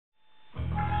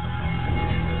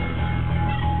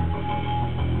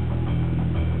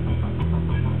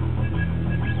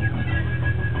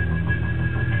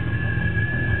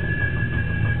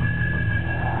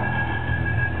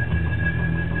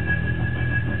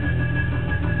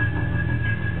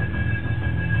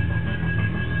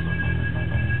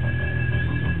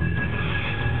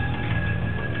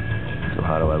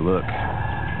look?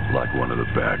 Like one of the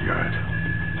bad guys.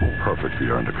 Perfect for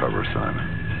your undercover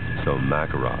assignment. So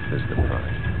Makarov is the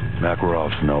prize.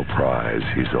 Makarov's no prize.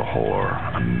 He's a whore.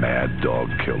 A mad dog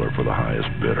killer for the highest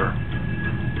bidder.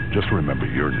 Just remember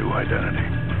your new identity.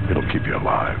 It'll keep you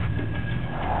alive.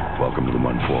 Welcome to the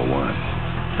 141.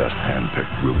 Best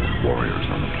hand-picked group of warriors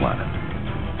on the planet.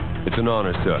 It's an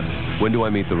honor, sir. When do I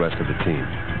meet the rest of the team?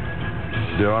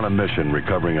 They're on a mission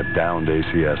recovering a downed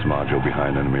ACS module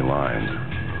behind enemy lines.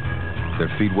 Their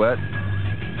feet wet?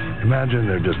 Imagine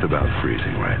they're just about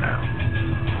freezing right now.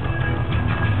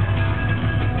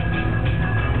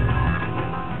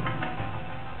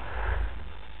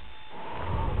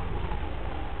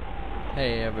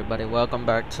 Hey everybody, welcome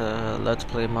back to Let's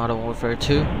Play Modern Warfare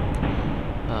 2.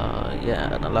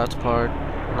 Yeah, the last part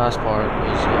was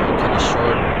kind of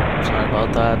short. Sorry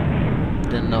about that.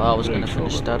 Didn't know I was gonna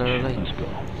finish that early.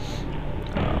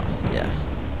 Yeah.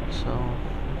 So,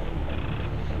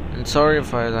 and sorry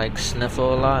if I like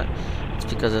sniffle a lot. It's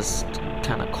because it's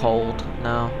kind of cold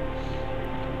now.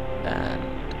 And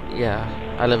yeah,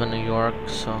 I live in New York,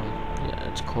 so yeah,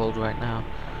 it's cold right now.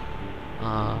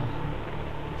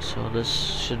 So this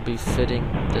should be fitting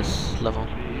this level.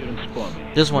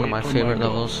 This is one of my favorite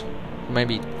levels,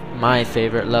 maybe my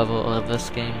favorite level of this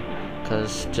game,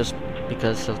 just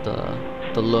because of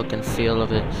the look and feel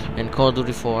of it. In Call of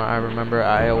Duty 4, I remember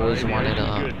I always wanted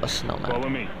a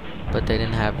snowman, but they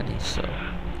didn't have any. So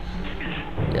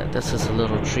yeah, this is a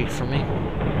little treat for me.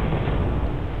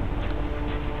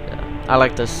 Yeah, I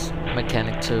like this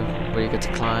mechanic too, where you get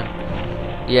to climb.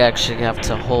 You actually have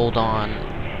to hold on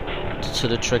to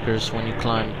the triggers when you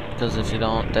climb, because if you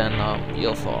don't, then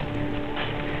you'll fall.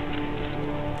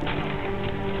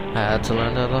 I had to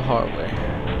learn that the hard way.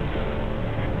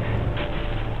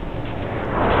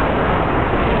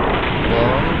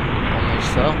 Whoa,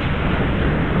 almost fell.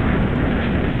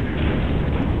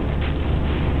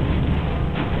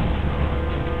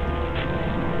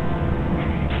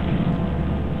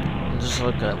 And just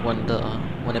look at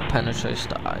when it penetrates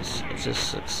the ice. It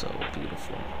just looks so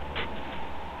beautiful.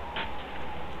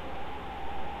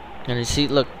 And you see,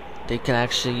 look, they can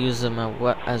actually use them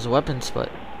as weapons,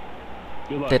 but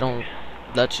they don't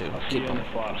let you keep them.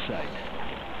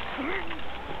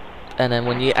 And then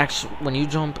when you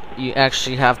jump, you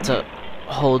actually have to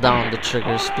hold down the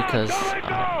triggers, because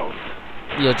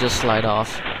you'll just slide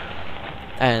off.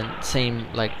 And same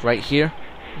like right here,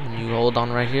 when you hold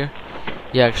on right here,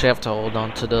 you actually have to hold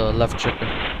on to the left trigger.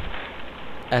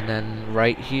 And then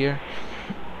right here,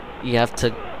 you have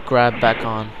to grab back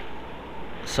on.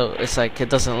 So it's like it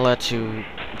doesn't let you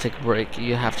take a break.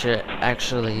 You have to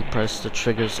actually press the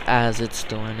triggers as it's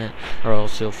doing it, or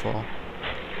else you'll fall.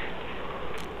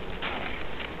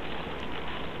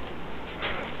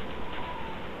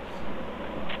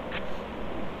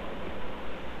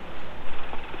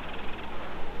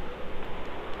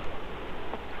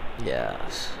 Yeah,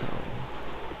 so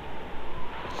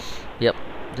yep,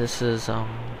 this is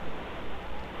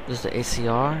the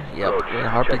ACR. Yep, with a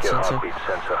heartbeat sensor.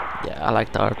 Yeah, I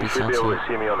like the heartbeat sensor.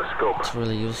 It's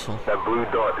really useful. That blue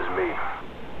dot is me.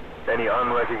 Any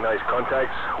unrecognized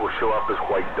contacts will show up as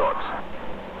white dots.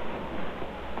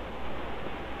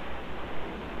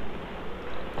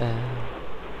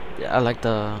 Yeah, I like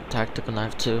the tactical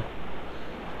knife too.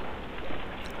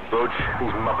 Roach,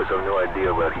 these Muppets have no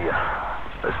idea we're here.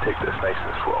 Let's take this nice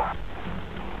and slow.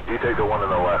 You take the one on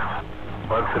the left.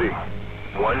 On 3.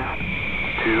 1,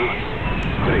 2,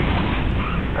 3.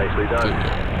 Nicely done.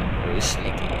 Yeah, very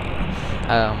sneaky.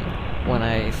 When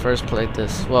I first played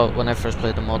this, when I first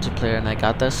played the multiplayer and I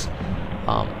got this,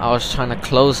 I was trying to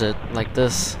close it like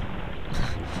this,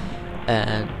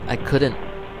 and I couldn't.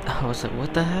 I was like,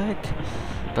 what the heck?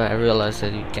 But I realized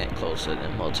that you can't close it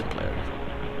in multiplayer.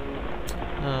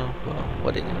 Oh, well,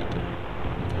 what are you gonna do?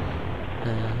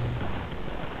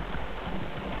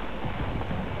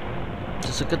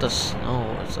 Just look at the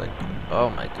snow. It's like, oh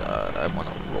my god, I want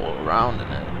to roll around in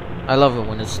it. I love it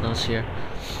when it snows here.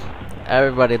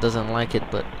 Everybody doesn't like it,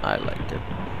 but I like it.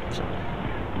 So,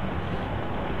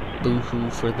 boo-hoo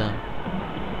for them.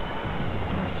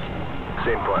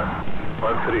 Same plan.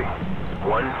 On 3.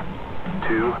 1,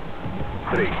 2,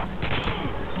 3.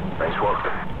 Nice work.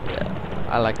 Yeah,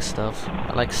 I like stuff.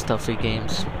 I like stuffy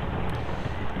games.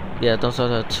 Yeah, those are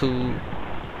the two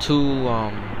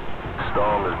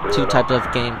types of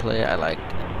gameplay I like: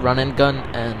 run and gun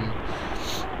and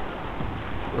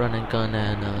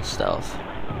stealth.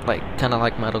 Like kind of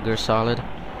like Metal Gear Solid.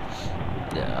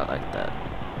 Yeah, I like that.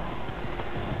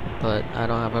 But I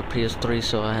don't have a PS3,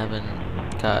 so I haven't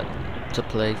got to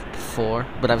play before.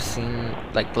 But I've seen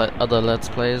like other Let's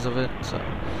Plays of it, so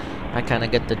I kind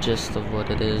of get the gist of what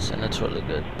it is, and it's really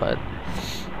good, but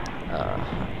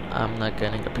I'm not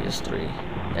getting a PS3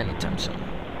 anytime soon.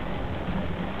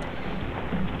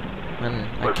 And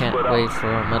I can't wait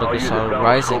for Metal Gear Solid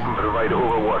Rising,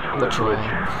 which will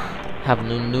have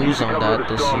new news on that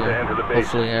this year,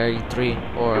 hopefully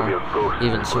E3 or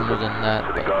even sooner than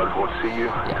that, but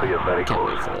yeah, I can't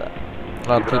wait for that. A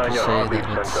lot of people say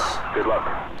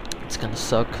that it's gonna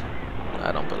suck.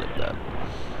 I don't believe that.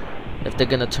 If they're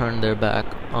gonna turn their back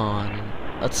on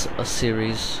a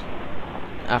series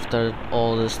after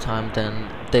all this time, then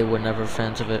they were never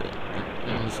fans of it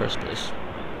in the first place.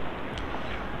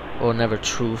 Or never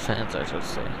true fans, I should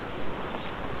say.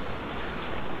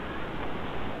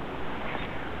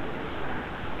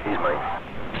 He's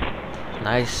mine.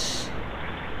 Nice.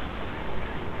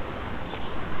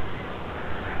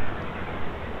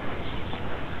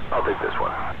 I'll take this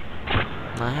one.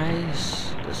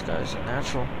 Nice. This guy's a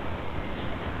natural.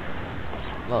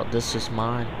 Well, this is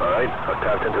mine. Alright, I've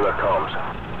tapped into their comms.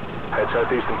 Head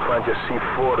southeast and plant your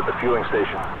C4 at the fueling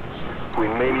station. We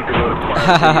may need to go to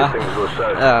plant if things go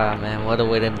south. Ah, man, what a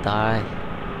way to die.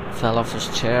 Fell off his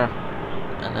chair,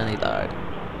 and then he died.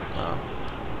 Oh.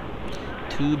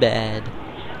 Too bad.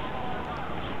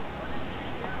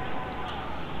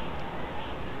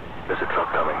 There's a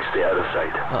truck coming. Stay out of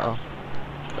sight. Uh-oh.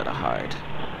 Gotta hide.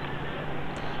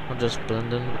 I'll just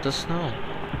blend in with the snow.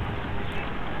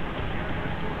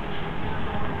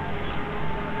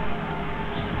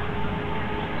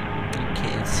 You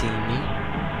can't see me.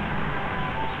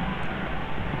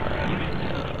 Alright,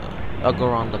 I'll go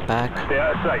around the back. Stay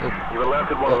out of sight. You've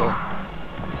alerted one of them.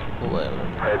 Well.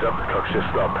 Heads up, the truck's just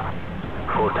stopped.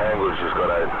 4 Tangos just got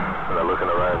out, and they're looking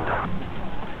around.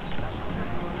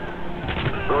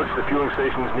 Roach, the fueling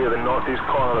station's near the northeast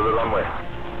corner of the runway.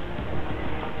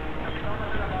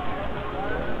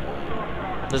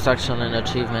 There's actually an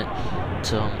achievement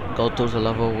to go through the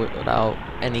level without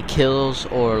any kills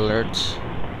or alerts.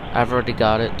 I've already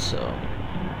got it, so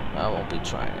I won't be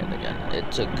trying it again. It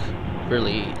took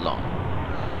really long.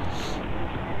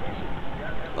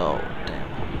 Oh, damn.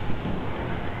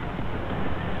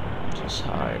 Just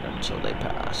hide until they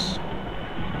pass.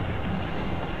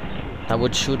 I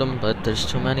would shoot them, but there's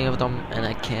too many of them, and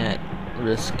I can't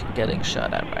risk getting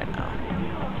shot at right now.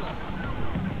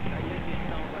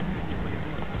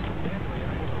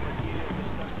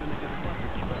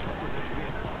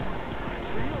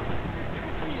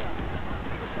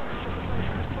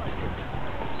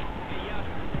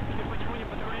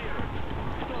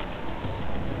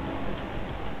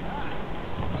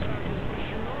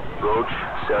 Roach,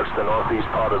 search the northeast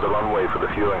part of the runway for the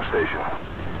fueling station.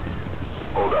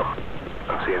 Hold up.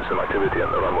 I'm seeing some activity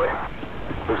on the runway.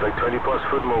 Looks like 20+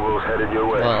 foot mobiles headed your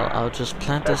way. Well, I'll just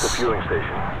plant That's this. the fueling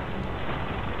station.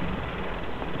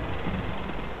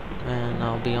 And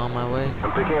I'll be on my way.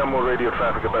 I'm picking up more radio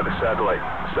traffic about the satellite.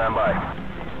 Stand by.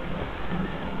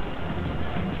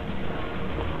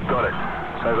 Got it.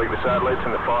 Sounds like the satellite's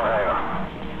in the far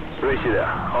hangar. Race you there.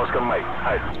 Oscar Mike.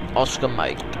 Out. Oscar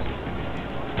Mike.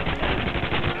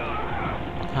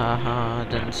 Haha,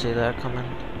 didn't see that coming.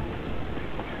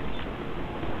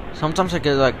 Sometimes I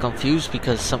get like confused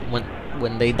because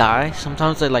when they die,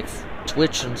 sometimes they like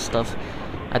twitch and stuff.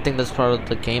 I think that's part of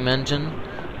the game engine.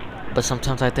 But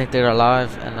sometimes I think they're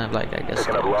alive, and I'm like, I guess.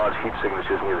 Picking up large heat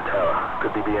signatures near the tower.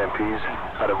 Could be BMPs.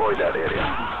 I'd avoid that area.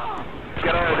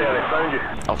 Get out of there, they found you.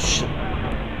 Oh shit.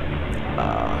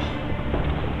 Oh.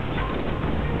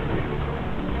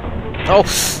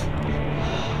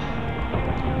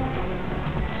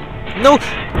 No!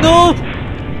 No!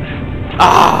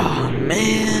 Ah,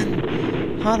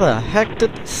 man! How the heck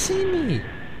did they see me?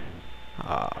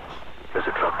 There's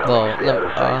a truck coming. Well, Stay out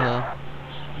of sight.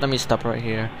 let me stop right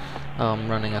here. I'm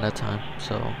running out of time,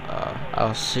 so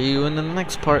I'll see you in the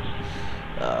next part.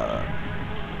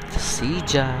 See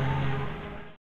ya.